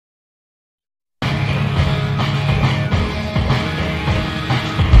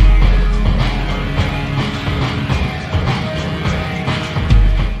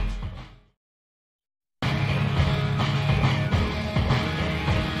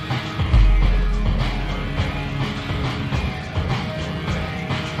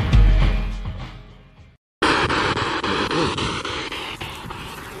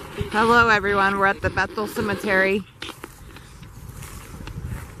Hello everyone, we're at the Bethel Cemetery.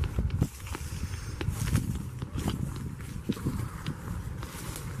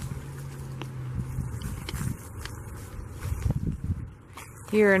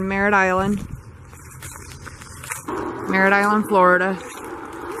 Here in Merritt Island, Florida,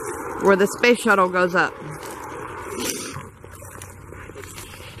 where the space shuttle goes up.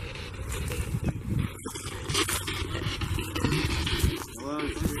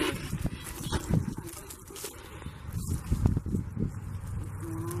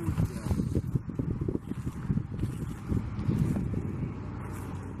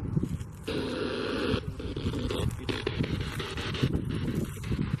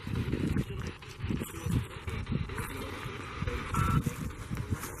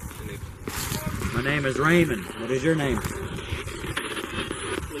 My name is Raymond. What is your name?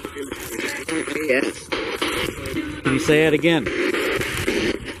 Yes. Can you say it again?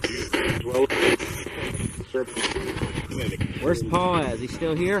 Where's Paul at? Is he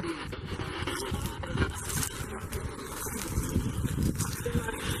still here?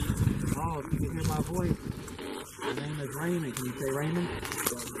 Paul, if you can hear my voice. My name is Raymond. Can you say Raymond?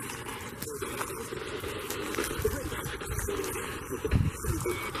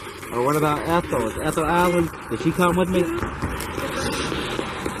 Or what about Ethel? Is Ethel Allen? Did she come with me?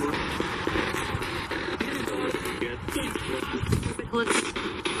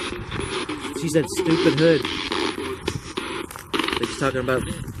 She said stupid hood. She's talking about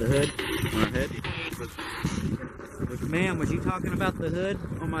the hood on her head. Ma'am, was you talking about the hood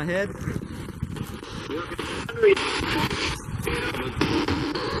on my head?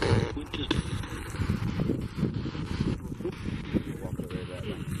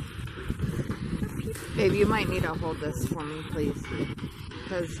 Babe, you might need to hold this for me, please,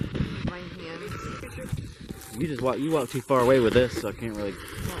 because my hands. You walk too far away with this, so I can't really.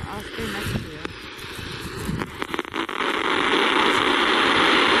 Well, I'll stay next to you.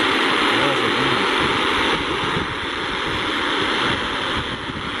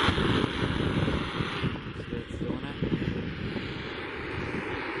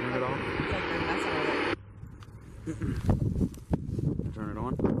 Turn it on. Turn it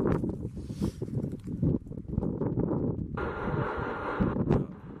on.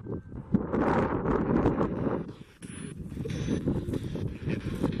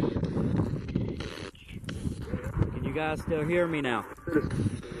 Can you guys still hear me now?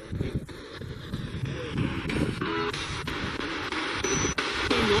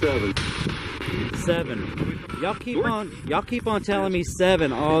 Seven. Y'all keep on telling me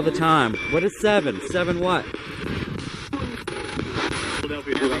 7 all the time. What is 7? 7 what?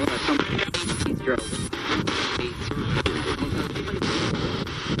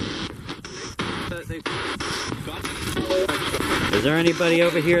 Is there anybody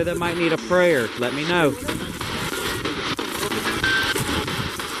over here that might need a prayer? Let me know.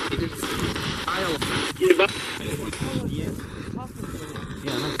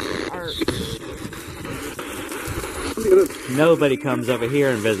 Nobody comes over here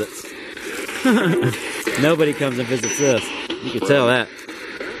and visits. Nobody comes and visits us. You can tell that.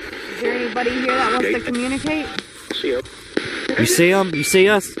 Is there anybody here that wants to communicate? You see them? You see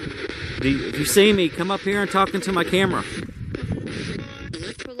us? If you see me, come up here and talk into my camera.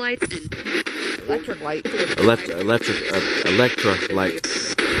 Electric light. Electric light.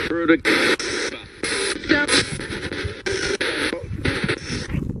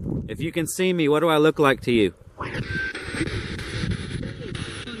 If you can see me, what do I look like to you?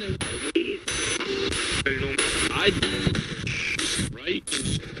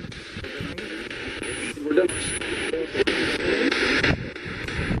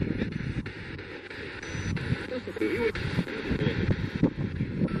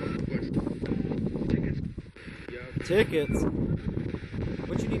 Tickets?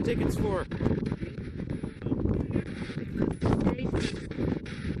 What you need tickets for?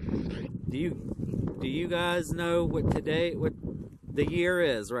 Do you guys know what the year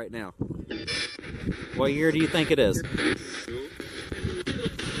is right now? What year do you think it is?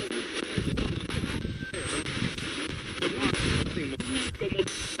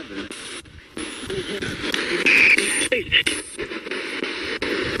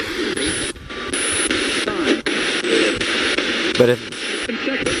 But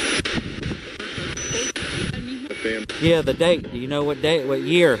yeah, the date. Do you know what date, what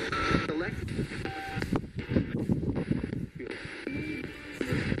year?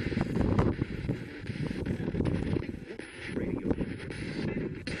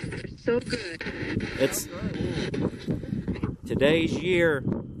 So good. Today's year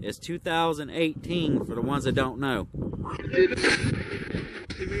is 2018 for the ones that don't know.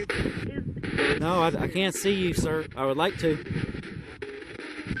 No, I can't see you, sir. I would like to.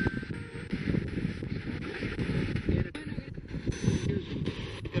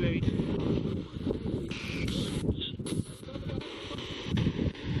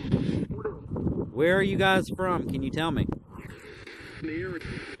 Where are you guys from? Can you tell me? From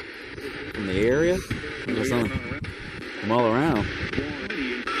the area? From all around.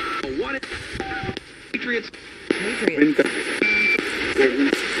 Patriots.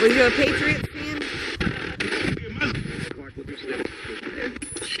 Were you a Patriots fan?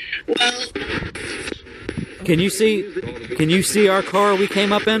 Well, Can you see our car we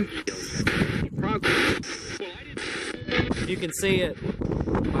came up in? You can see it.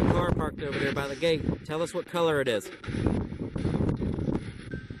 My car parked over there by the gate. Tell us what color it is.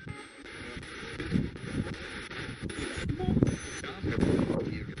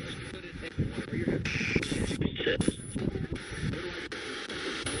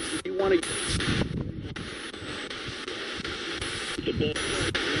 you want to.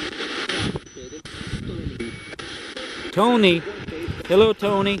 Tony. Hello,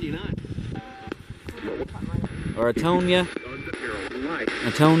 Tony. Or Atonia.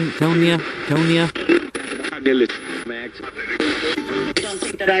 Tonya. Don't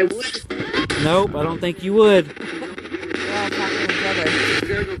think that I would. Nope, I don't think you would. We're all talking together.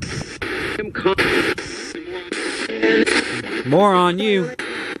 More on you.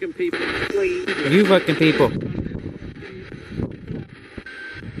 You fucking people.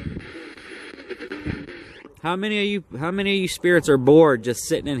 How many of you spirits are bored just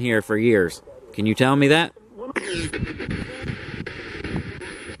sitting in here for years? Can you tell me that?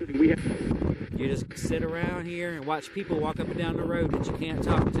 You just sit around here and watch people walk up and down the road that you can't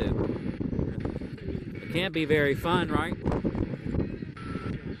talk to. It can't be very fun, right?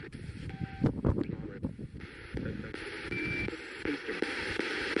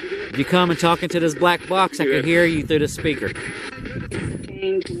 If you come and talk into this black box, I can hear you through the speaker.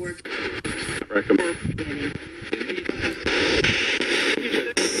 Came to work.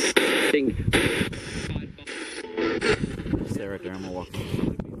 Stay right there, I'm gonna walk.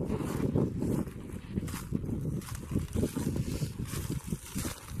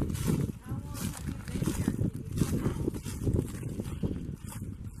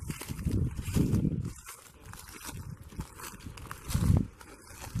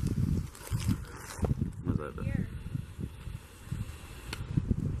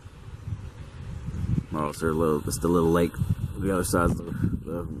 Oh, it's the little lake on the other side of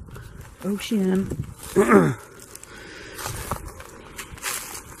the ocean.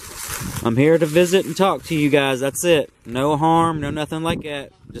 I'm here to visit and talk to you guys. That's it. No harm, no nothing like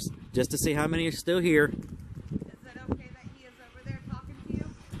that. Just to see how many are still here. Is it okay that he is over there talking to you?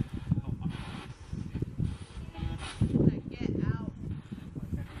 Get out.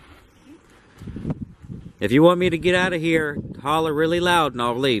 If you want me to get out of here, holler really loud and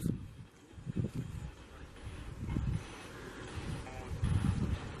I'll leave.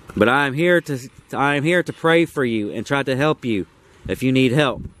 But I am here to pray for you and try to help you if you need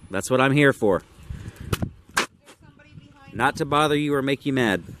help. That's what I'm here for. Not to bother you or make you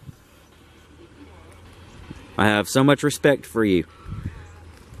mad. I have so much respect for you.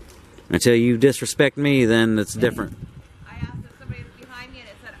 Until you disrespect me, then it's different. I asked if somebody was behind me and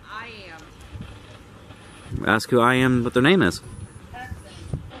it said I am. Ask who I am, what their name is.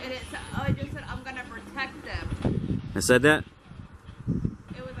 And it just said I'm gonna protect them. I said that?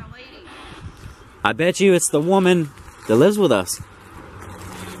 It was a lady. I bet you it's the woman that lives with us.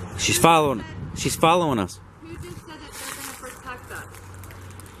 She's following us. Who just said that they're gonna protect us?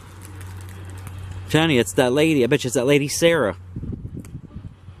 Johnny, it's that lady. I bet you it's that lady Sarah.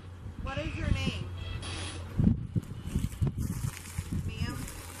 What is your name? Ma'am?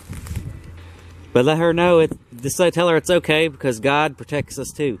 But let her know tell her it's okay because God protects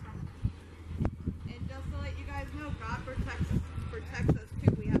us too. And just to let you guys know, God protects us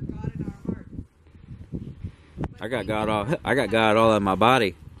too. We have God in our heart. I got God all in my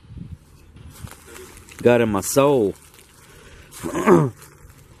body. God in my soul. It said,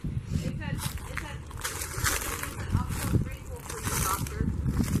 I'm so grateful for you, doctor.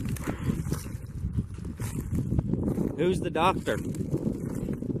 Who's the doctor?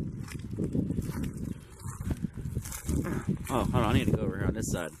 Oh, hold on, I need to go over here on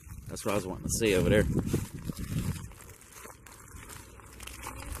this side. That's what I was wanting to see over there. Did you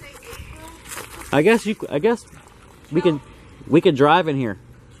say April? I guess we can drive in here.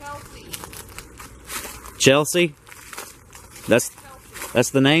 Chelsea. Chelsea? That's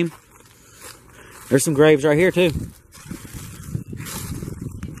the name? There's some graves right here too.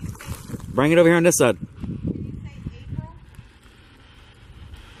 Bring it over here on this side. Did you say April?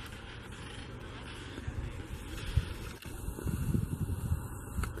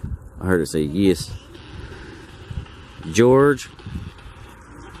 I heard it say yes. George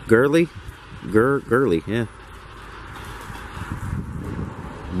Gurley? Gurley, yeah.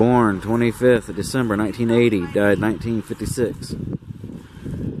 Born 25th of December 1980, died 1956.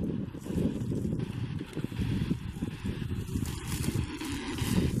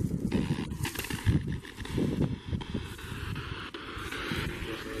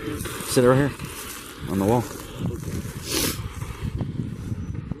 Sit right here on the wall.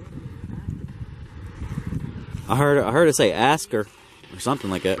 I heard it say ask her or something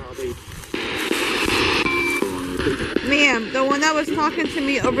like that. Ma'am, the one that was talking to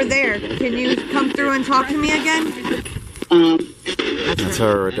me over there, can you come through and talk to me again? That's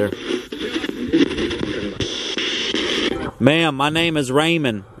her right there. Ma'am, my name is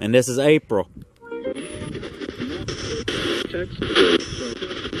Raymond, and this is April.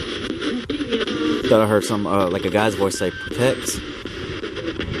 Thought I heard some, like a guy's voice say, text.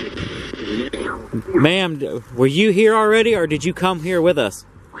 Ma'am, were you here already, or did you come here with us?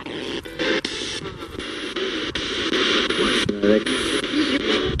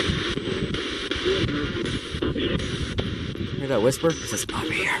 Hear that whisper? It says, I'm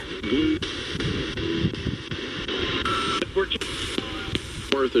here.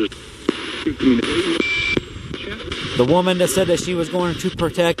 The woman that said that she was going to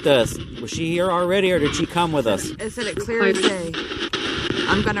protect us, was she here already, or did she come with us? It said it clearly say,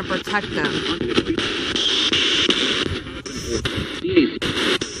 I'm going to protect them.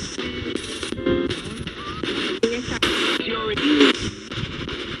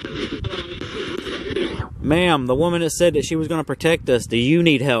 Ma'am, the woman that said that she was going to protect us, do you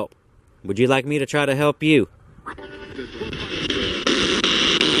need help? Would you like me to try to help you?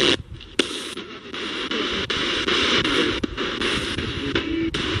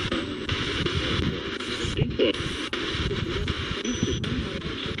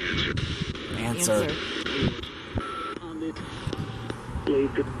 Answer.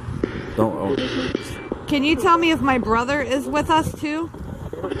 Don't. Oh. Can you tell me if my brother is with us too?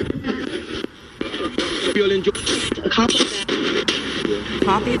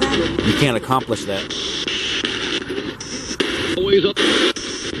 Copy that? You can't accomplish that. Always up?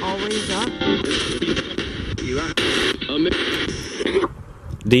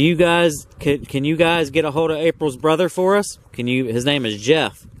 Do you guys, can you guys get a hold of April's brother for us? Can you, his name is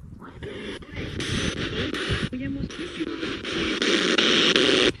Jeff.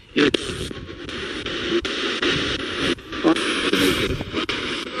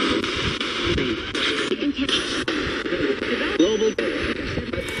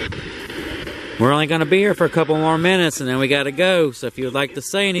 We're only going to be here for a couple more minutes and then we got to go. So if you would like to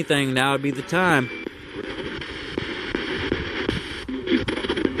say anything, now would be the time.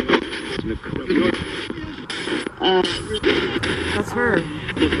 That's her.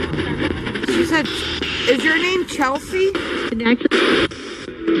 She said, is your name Chelsea?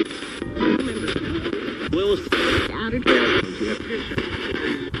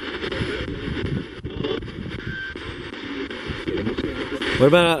 What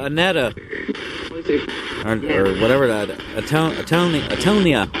about Anetta? Or whatever that,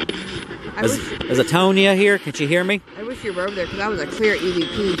 Atonia. Is Atonia here? Can she hear me? I wish you were over there because that was a clear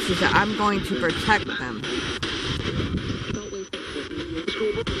EVP. She said, I'm going to protect them.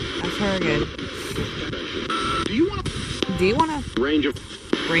 That's her again. Do you want a Ranger?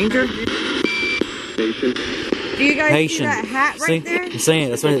 Do you guys Haitian. see that hat right there? I'm saying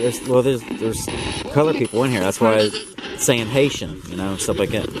that's why. Well, there's color people in here. That's why it's saying Haitian, you know, stuff like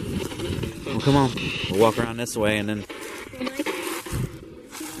that. Well, come on, we'll walk around this way and then.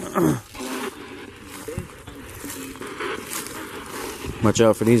 Watch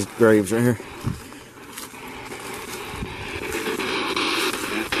out for these graves right here.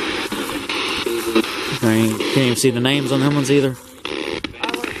 Can't even see the names on them ones either.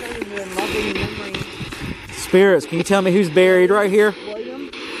 Spirits, can you tell me who's buried right here? William?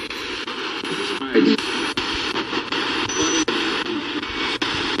 Get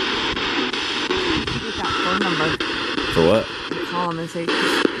that phone number. For what? Call them and say, tell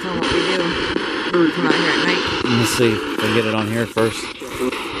them what we do. We come out here at night. Let's see if I can get it on here first.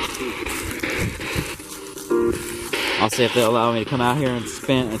 I'll see if they'll allow me to come out here and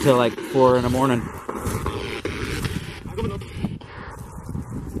spend until like 4 in the morning.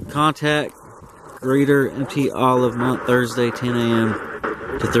 Contact Greeter Empty Olive Month Thursday 10 a.m.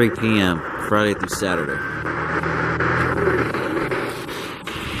 to 3 p.m. Friday through Saturday.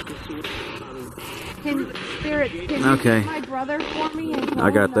 Can okay. you my brother for me and tell I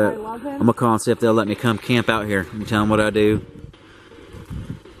got him that. I love him? I'm gonna call and see if they'll let me come camp out here and tell them what I do.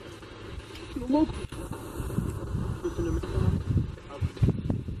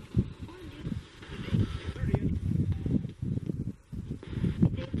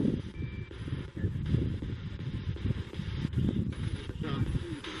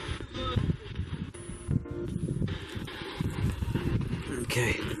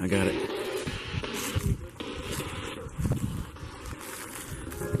 I got it.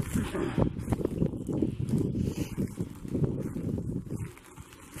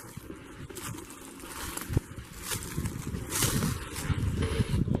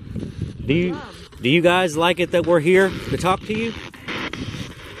 Do you guys like it that we're here to talk to you?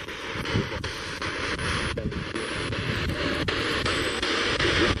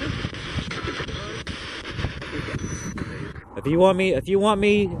 If you want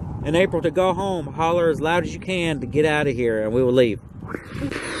me and April to go home, holler as loud as you can to get out of here, and we will leave.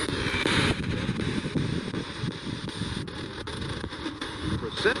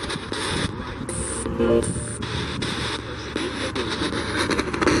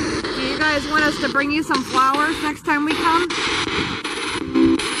 Do you guys want us to bring you some flowers next time we come?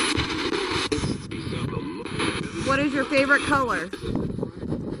 What is your favorite color?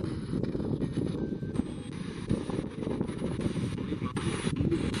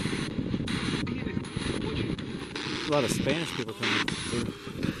 A lot of Spanish people coming through.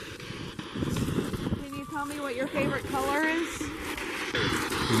 Can you tell me what your favorite color is?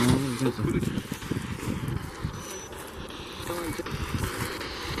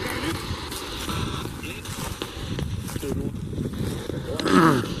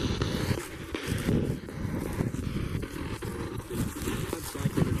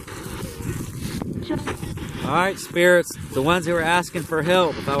 Alright, spirits, the ones who are asking for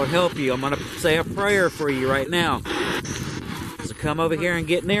help, if I would help you, I'm going to say a prayer for you right now. So come over here and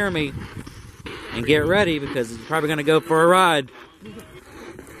get near me and get ready, because you're probably going to go for a ride.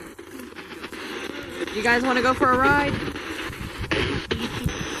 You guys want to go for a ride?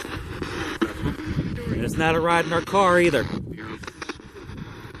 And it's not a ride in our car either.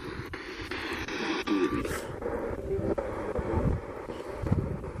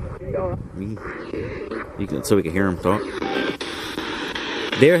 So we can hear him talk.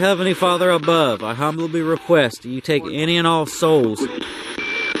 Dear Heavenly Father above, I humbly request you take any and all souls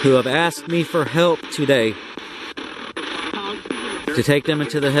who have asked me for help today, to take them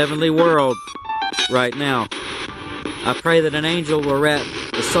into the heavenly world right now. I pray that an angel will wrap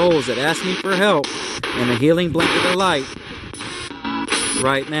the souls that ask me for help in a healing blanket of light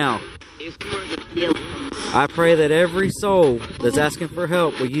right now. I pray that every soul that's asking for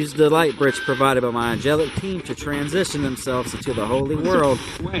help will use the light bridge provided by my angelic team to transition themselves into the holy world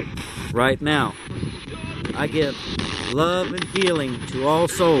right now. I give love and healing to all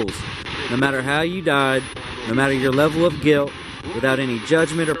souls, no matter how you died, no matter your level of guilt, without any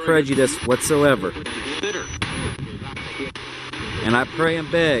judgment or prejudice whatsoever. And I pray and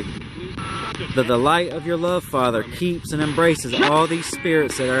beg that the light of your love, Father, keeps and embraces all these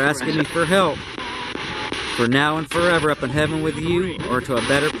spirits that are asking me for help, for now and forever up in heaven with you, or to a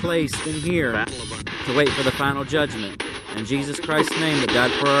better place than here, to wait for the final judgment. In Jesus Christ's name that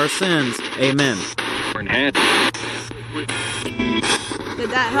died for our sins, amen. Did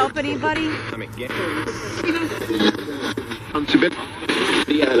that help anybody?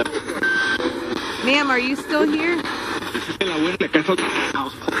 Ma'am, are you still here?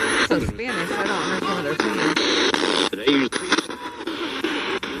 So Spanish, I don't understand what they're saying.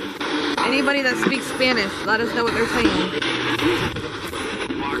 Anybody that speaks Spanish, let us know what they're saying.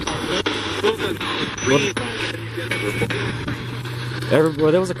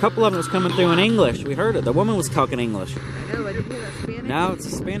 Well, there was a couple of them that was coming through in English. We heard it. The woman was talking English. I know, but did you hear that Spanish? Now it's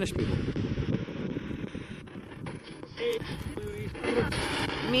the Spanish people.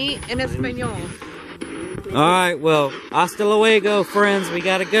 Me en español. Alright, well, hasta luego, friends. We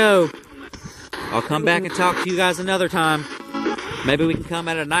gotta go. I'll come back and talk to you guys another time. Maybe we can come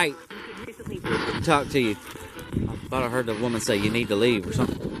at a night and talk to you. I thought I heard the woman say you need to leave or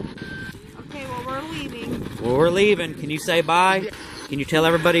something. Okay, well, we're leaving. Well, we're leaving. Can you say bye? Can you tell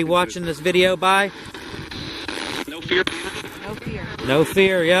everybody watching this video bye? No fear. No fear. No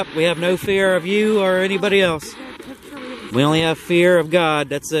fear, yep. We have no fear of you or anybody else. We only have fear of God.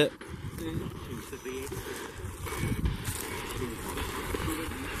 That's it.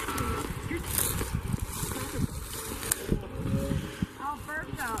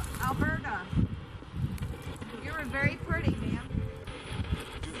 Alberta. You were very pretty, ma'am.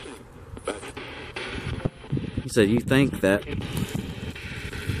 He said, you think that. Will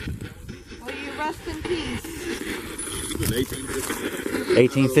you rest in peace?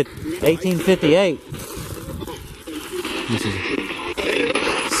 1858.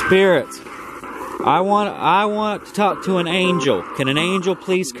 Spirits, I want to talk to an angel. Can an angel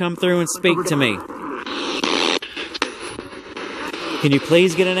please come through and speak to me? Can you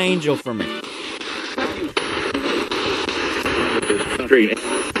please get an angel for me?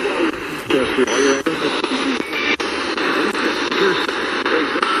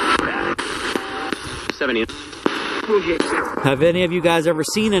 70. Have any of you guys ever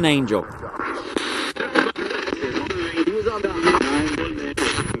seen an angel?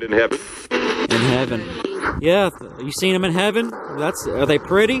 In heaven. In heaven. Yeah, you seen them in heaven? Are they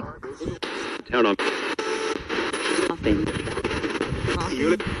pretty? Turn on.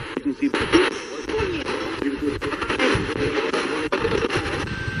 You can see.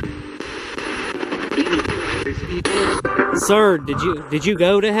 Sir, did you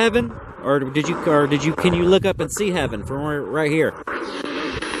go to heaven? Or can you look up and see heaven from right here?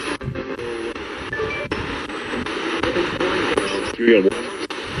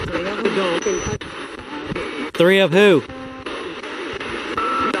 Three of who?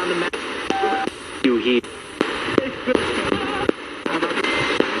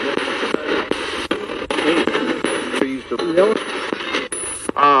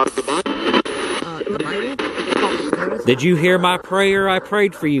 Did you hear my prayer? I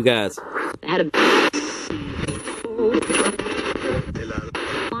prayed for you guys.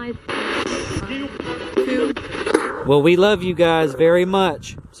 Well, we love you guys very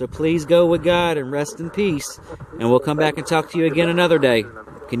much, so please go with God and rest in peace, and we'll come back and talk to you again another day.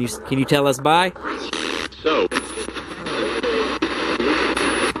 Can you tell us bye? So.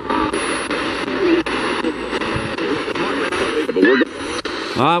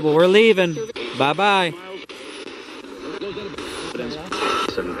 All right, well, we're leaving. Bye-bye.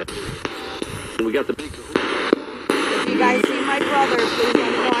 We got the big. If you guys see my brother, please let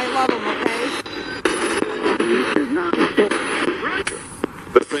him know I love him, okay?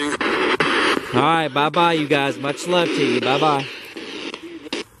 All right, bye-bye, you guys. Much love to you. Bye-bye.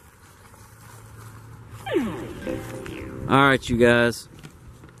 All right, you guys.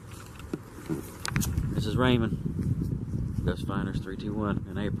 This is Raymond. Ghost Finders 321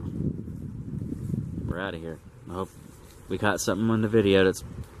 in April. We're out of here. I hope we caught something on the video that's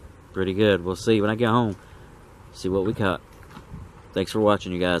pretty good. We'll see when I get home. See what we caught. Thanks for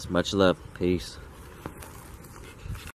watching, you guys. Much love. Peace.